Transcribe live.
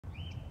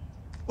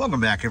Welcome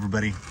back,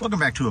 everybody. Welcome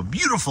back to a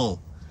beautiful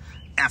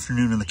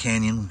afternoon in the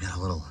canyon. We've got a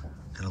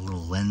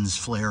little lens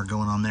flare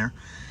going on there.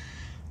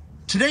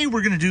 Today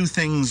we're going to do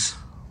things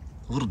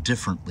a little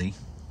differently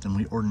than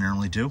we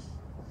ordinarily do.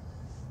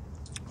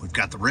 We've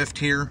got the Ryft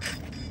here,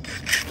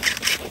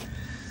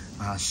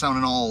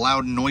 sounding all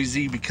loud and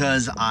noisy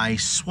because I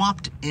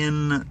swapped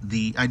in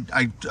the.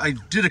 I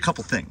did a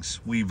couple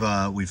things. We've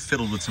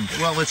fiddled with some.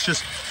 Well, let's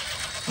just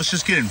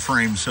get in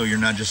frame so you're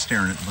not just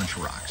staring at a bunch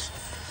of rocks.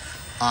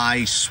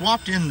 I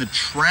swapped in the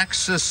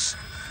Traxxas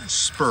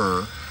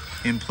spur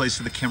in place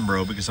of the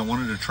Kimbrough because I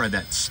wanted to try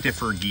that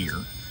stiffer gear.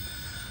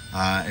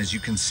 As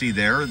you can see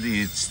there,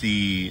 it's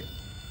the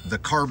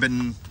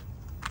Amazon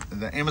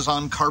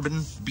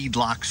carbon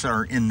beadlocks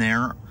are in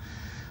there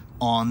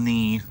on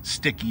the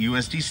sticky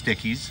USD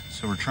stickies.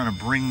 So we're trying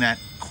to bring that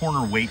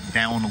corner weight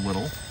down a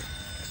little.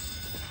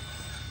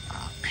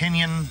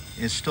 Pinion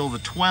is still the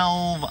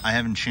 12. I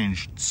haven't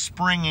changed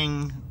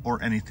springing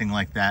or anything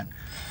like that.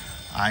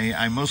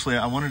 I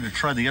wanted to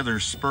try the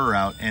other spur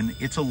out, and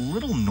it's a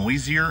little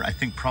noisier. I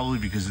think probably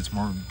because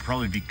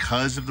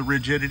of the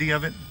rigidity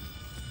of it.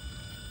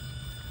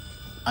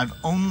 I've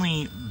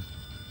only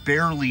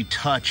barely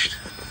touched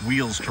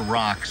wheels to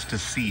rocks to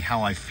see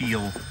how I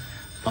feel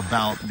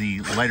about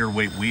the lighter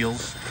weight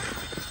wheels.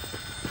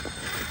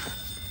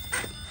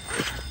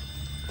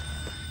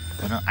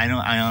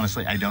 I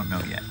honestly don't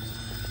know yet.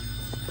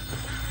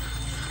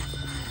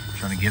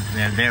 Trying to get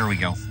there. There we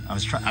go. I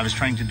was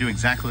trying to do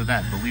exactly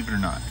that, believe it or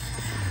not.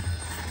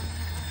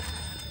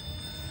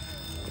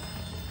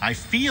 I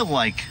feel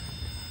like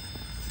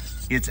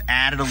it's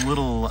added a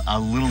little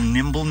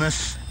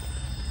nimbleness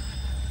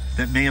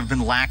that may have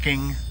been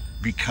lacking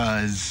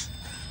because,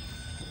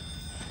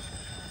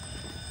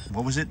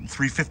 what was it?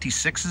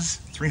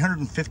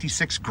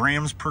 356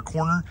 grams per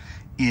corner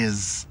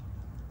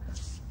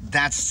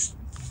that's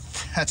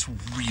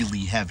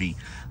really heavy.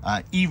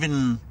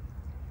 Even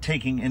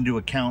taking into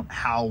account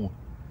how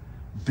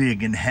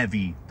big and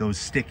heavy those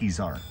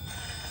stickies are.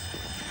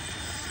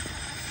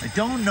 I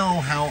don't know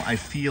how I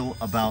feel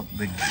about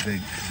the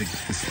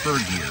spur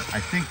gear.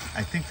 I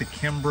think the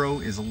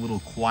Kimbrough is a little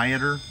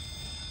quieter.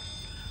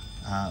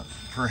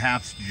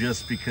 Perhaps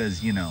just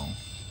because, you know,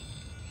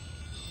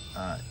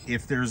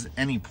 if there's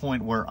any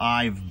point where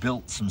I've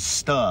built some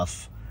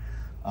stuff,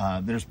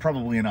 there's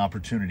probably an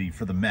opportunity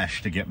for the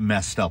mesh to get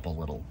messed up a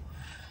little.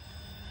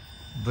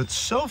 But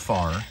so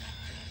far,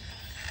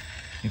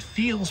 it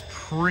feels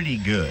pretty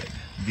good.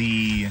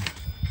 The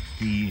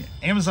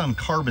Amazon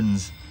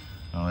Carbons,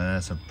 oh,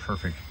 that's a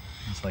perfect,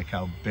 it's like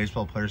how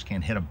baseball players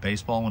can't hit a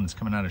baseball when it's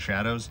coming out of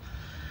shadows.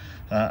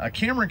 A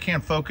camera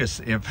can't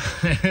focus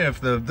if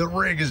the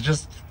rig is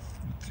just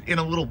in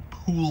a little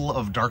pool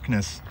of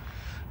darkness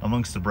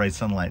amongst the bright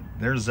sunlight.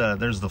 There's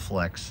the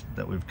Flex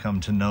that we've come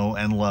to know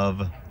and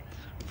love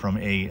from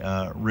a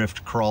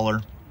Ryft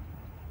crawler.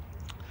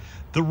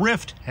 The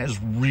Ryft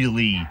has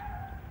really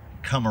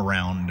come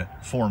around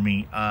for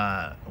me.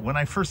 When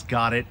I first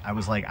got it, I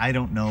was like, I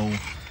don't know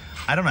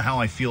how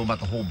I feel about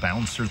the whole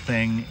bouncer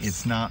thing.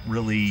 It's not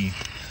really,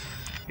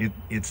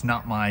 it's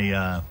not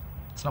my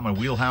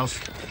wheelhouse.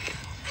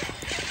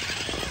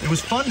 It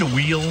was fun to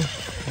wheel,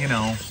 you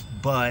know,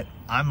 but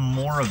I'm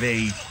more of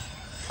a,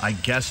 I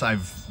guess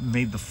I've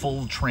made the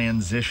full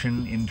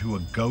transition into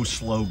a go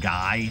slow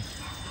guy.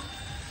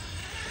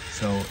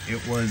 So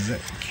it was,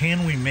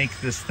 can we make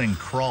this thing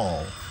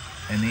crawl?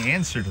 And the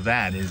answer to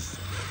that is,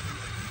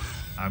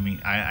 I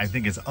mean, I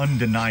think it's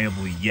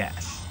undeniably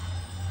yes.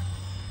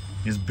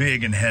 It's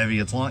big and heavy.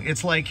 It's long.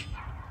 It's like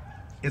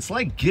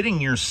getting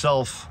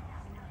yourself.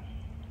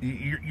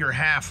 You're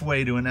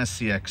halfway to an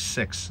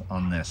SCX6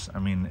 on this. I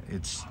mean,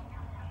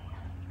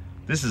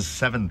 this is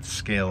 7th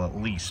scale at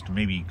least,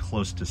 maybe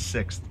close to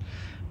 6th.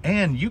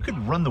 And you could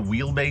run the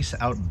wheelbase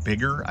out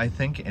bigger, I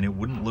think, and it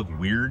wouldn't look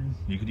weird.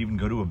 You could even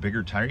go to a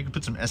bigger tire. You could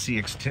put some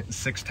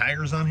SCX6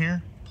 tires on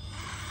here.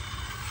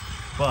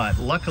 But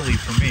luckily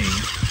for me,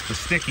 the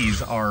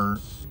stickies are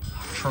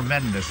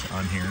tremendous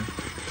on here.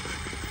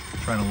 I'm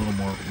trying a little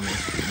more wheel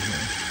speed here.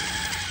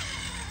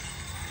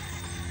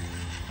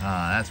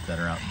 That's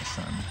better out in the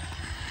sun.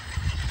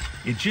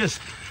 It just,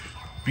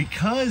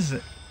 because,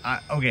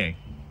 okay,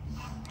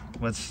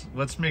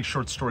 let's make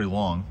short story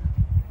long.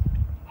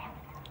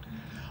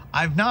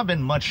 I've not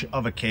been much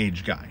of a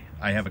cage guy.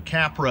 I have a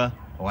Capra,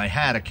 well, I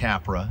had a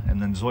Capra, and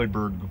then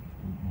Zoidberg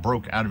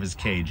broke out of his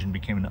cage and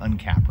became an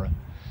Un-Capra.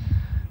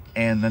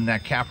 And then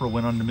that Capra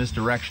went on to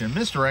Misdirection.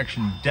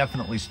 Misdirection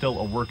definitely still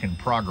a work in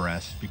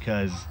progress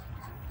because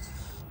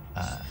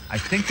I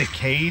think a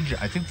cage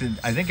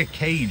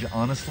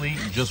honestly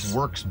just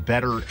works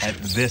better at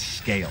this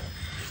scale.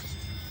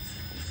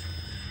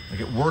 Like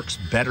it works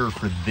better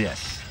for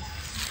this.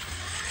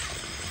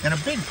 And a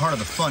big part of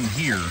the fun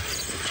here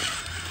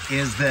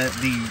is that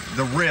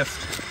the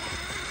Ryft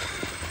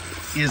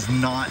is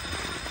not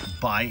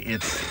by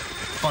its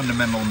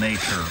fundamental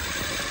nature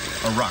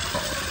a rock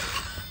crawler.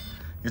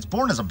 It's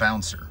born as a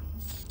bouncer,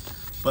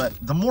 but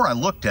the more I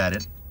looked at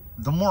it,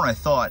 the more I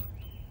thought,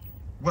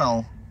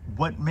 well,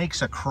 what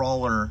makes a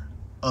crawler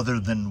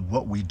other than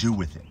what we do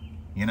with it?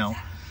 you know?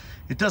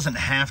 It doesn't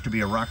have to be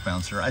a rock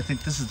bouncer. I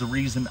think this is the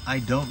reason I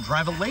don't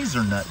drive a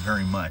laser nut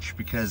very much,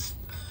 because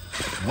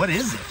what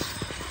is it?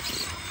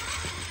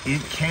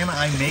 Can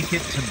I make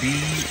it to be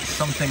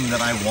something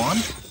that I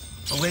want,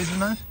 a laser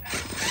nut?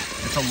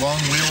 It's a long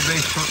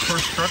wheelbase short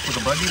course truck with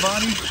a buggy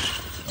body?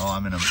 Oh,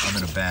 I'm in a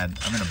bad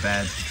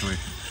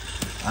situation.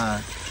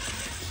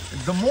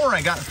 The more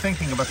I got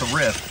thinking about the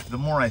Ryft, the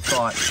more I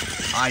thought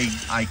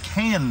I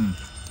can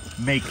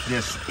make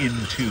this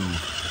into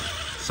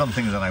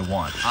something that I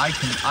want. I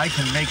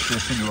can make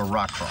this into a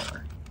rock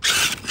crawler.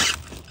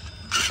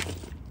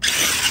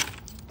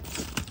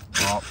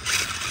 Well,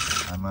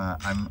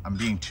 I'm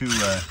being too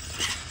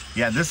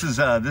yeah, this is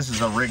a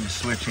rig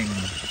switching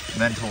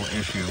mental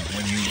issue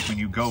when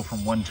you go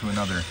from one to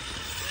another.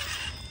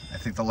 I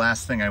think the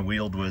last thing I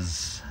wheeled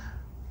was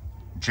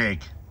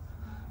Jake.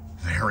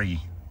 Very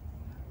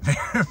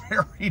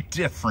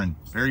different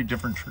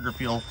trigger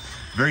feel,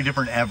 very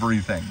different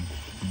everything.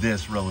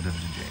 This relative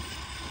to Jake.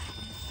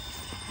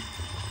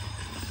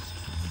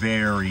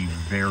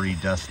 Very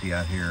dusty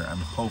out here. I'm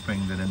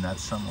hoping that in that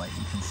sunlight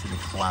you can see the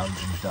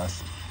clouds and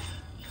dust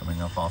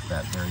coming up off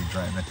that very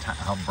dry, and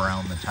how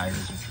brown the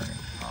tires are turning.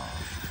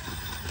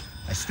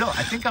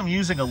 I think I'm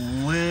using a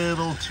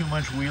little too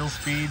much wheel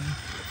speed.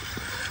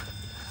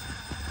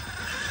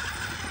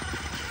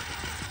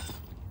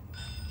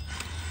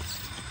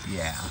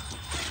 Yeah.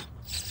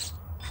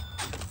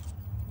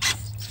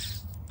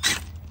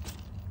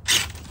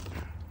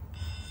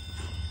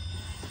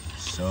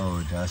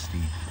 So dusty.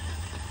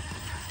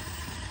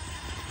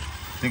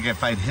 I think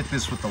if I'd hit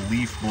this with the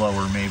leaf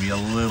blower maybe a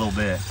little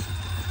bit.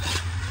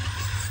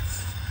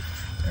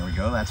 There we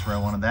go, that's where I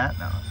wanted that.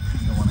 Now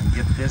I want to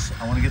get this,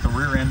 I want to get the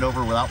rear end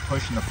over without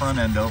pushing the front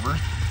end over.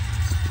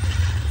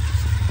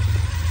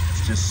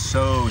 It's just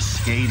so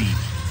skatey.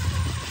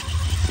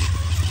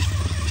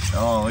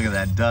 Oh, look at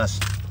that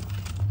dust.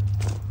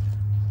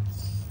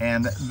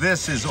 And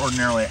this is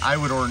ordinarily, I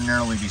would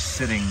ordinarily be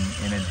sitting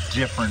in a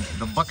different,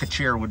 the bucket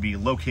chair would be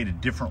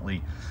located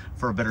differently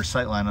for a better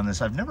sight line on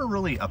this. I've never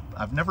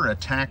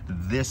attacked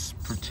this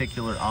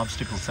particular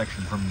obstacle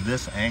section from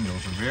this angle.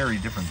 It's a very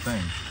different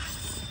thing.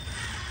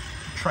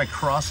 Try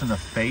crossing the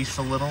face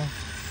a little.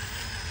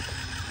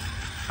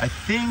 I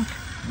think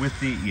with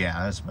the,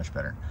 yeah, that's much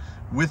better.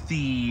 With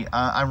the,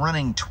 I'm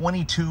running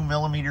 22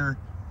 millimeter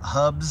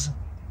hubs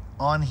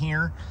on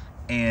here,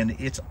 and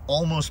it's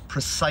almost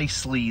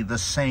precisely the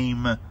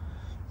same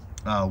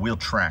wheel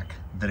track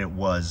that it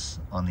was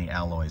on the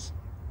alloys.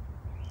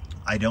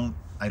 I don't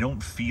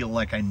feel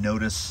like I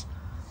notice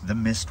the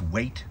missed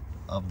weight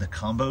of the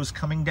combos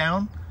coming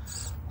down.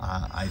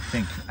 I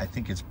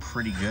think it's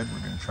pretty good.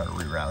 We're gonna try to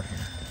reroute here.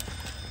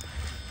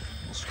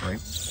 A little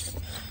scrape.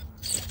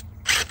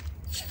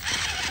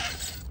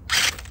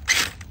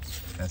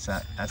 That's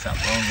that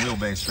long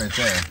wheelbase right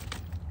there.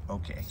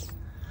 Okay.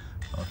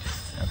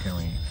 Now can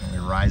we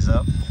rise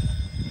up?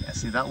 Yeah,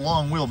 see, that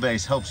long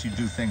wheelbase helps you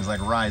do things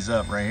like rise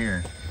up right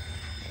here.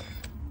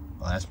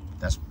 Well,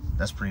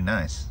 that's pretty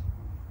nice.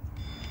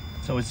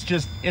 So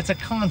it's a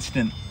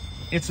constant,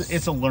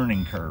 it's a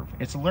learning curve.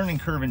 It's a learning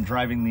curve in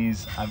driving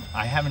these.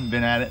 I haven't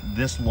been at it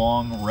this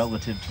long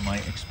relative to my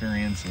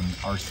experience in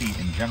RC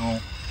in general.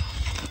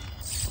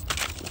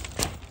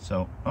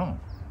 So, oh,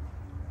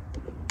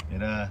 it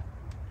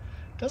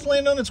does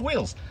land on its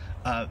wheels.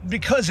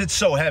 Because it's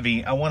so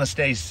heavy, I want to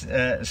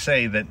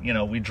say that, you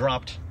know, we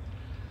dropped,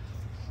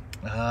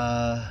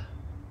 I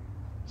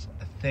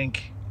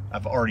think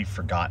I've already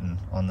forgotten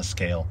on the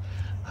scale,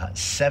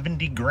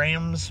 70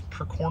 grams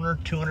per corner,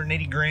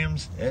 280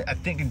 grams. I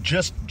think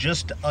just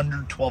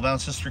under 12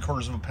 ounces,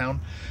 3/4 of a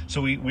pound.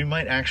 So we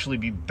might actually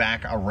be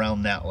back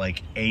around that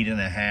like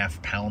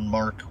 8.5 pound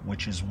mark,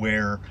 which is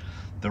where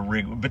the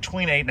rig,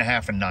 between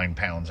 8.5 and 9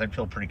 pounds. I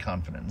feel pretty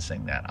confident in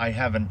saying that. I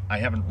haven't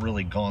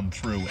really gone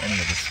through any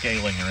of the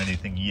scaling or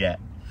anything yet.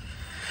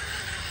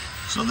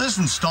 So this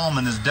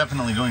installment is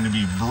definitely going to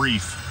be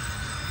brief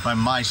by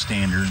my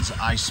standards.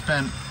 I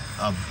spent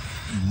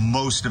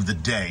most of the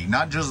day,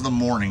 not just the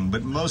morning,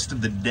 but most of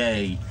the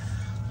day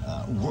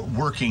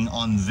working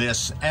on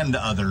this and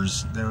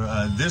others.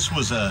 This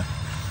was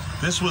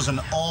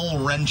an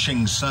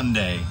all-wrenching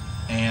Sunday,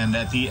 and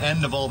at the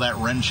end of all that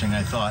wrenching,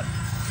 I thought,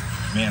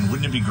 man,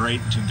 wouldn't it be great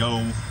to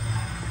go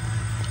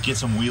get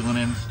some wheeling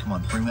in? Come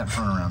on, bring that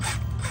front around.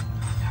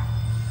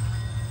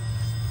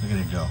 Look at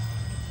it go.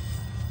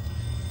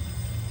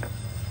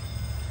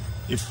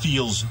 It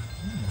feels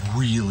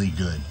really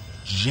good,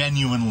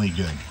 genuinely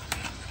good.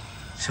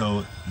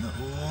 So,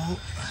 I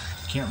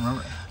can't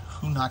remember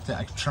who knocked that.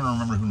 I'm trying to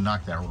remember who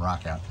knocked that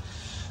rock out.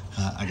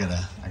 I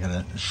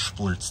gotta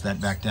splurts that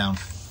back down.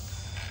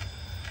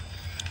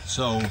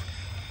 So,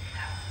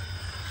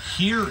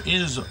 here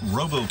is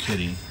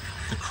RoboKitty,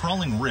 the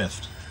crawling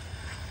Ryft,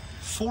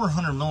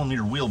 400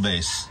 millimeter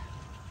wheelbase,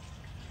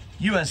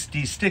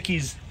 USD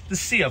stickies, the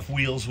CF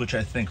wheels, which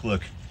I think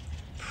look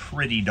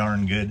pretty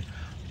darn good.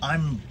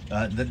 I'm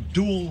the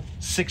dual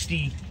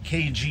 60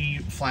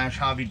 kg Flash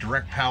Hobby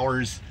direct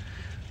powers,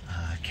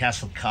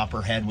 Castle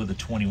Copperhead with a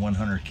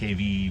 2100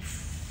 kV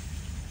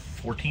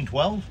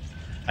 1412.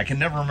 I can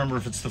never remember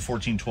if it's the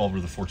 1412 or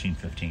the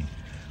 1415.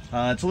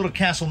 It's a little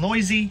castle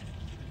noisy.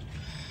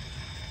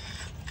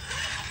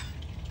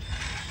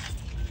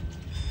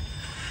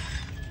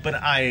 But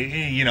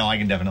I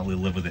can definitely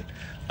live with it.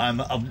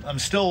 I'm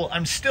still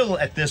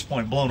at this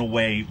point blown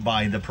away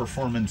by the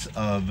performance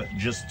of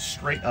just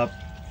straight up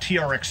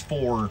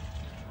TRX4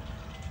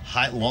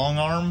 long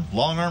arm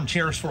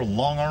TRX4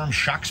 long arm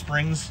shock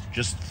springs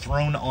just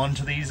thrown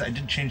onto these. I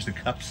did change the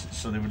cups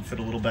so they would fit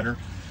a little better,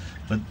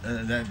 but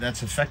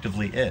that's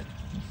effectively it.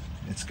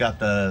 It's got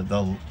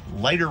the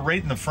lighter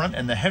rate in the front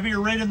and the heavier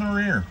rate in the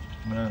rear.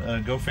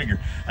 Go figure.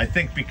 I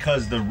think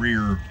because the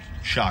rear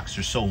shocks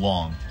are so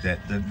long that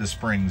the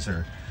springs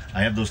are,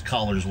 I have those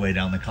collars way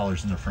down, the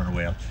collars in the front are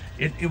way up.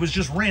 It was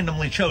just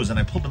randomly chosen.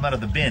 I pulled them out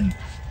of the bin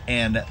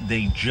and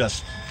they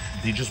just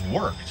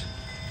worked.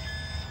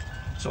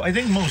 So I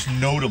think most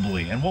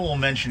notably, and what we'll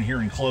mention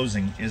here in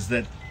closing, is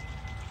that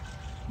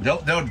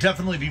there'll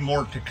definitely be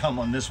more to come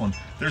on this one.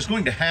 There's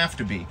going to have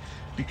to be,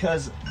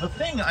 because the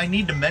thing I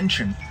need to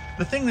mention,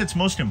 the thing that's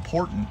most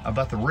important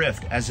about the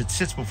Ryft as it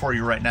sits before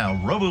you right now,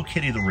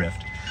 RoboKitty the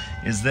Ryft,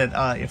 is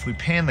that if we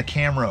pan the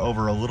camera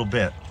over a little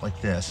bit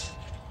like this,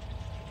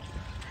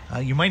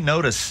 you might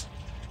notice,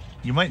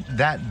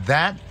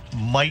 that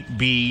might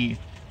be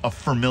a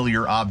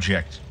familiar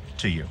object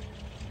to you.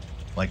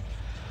 Like,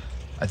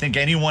 I think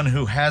anyone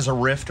who has a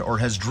Ryft or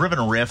has driven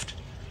a Ryft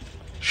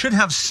should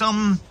have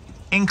some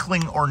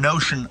inkling or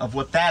notion of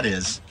what that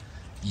is,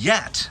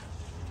 yet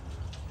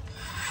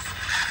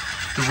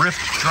the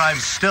Ryft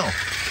drives still.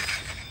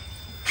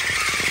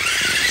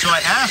 So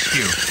I ask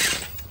you,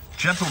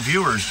 gentle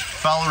viewers,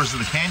 followers of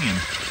the canyon,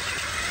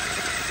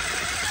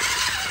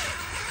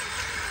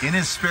 in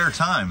his spare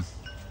time,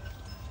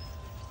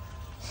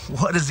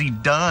 what has he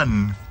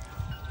done?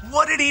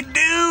 What did he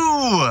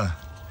do?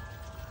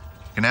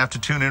 Gonna have to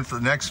tune in for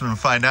the next one and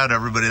find out,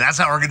 everybody. That's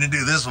how we're gonna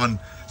do this one.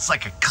 It's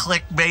like a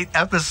clickbait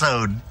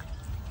episode.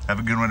 Have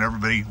a good one,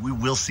 everybody. We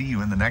will see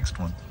you in the next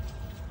one.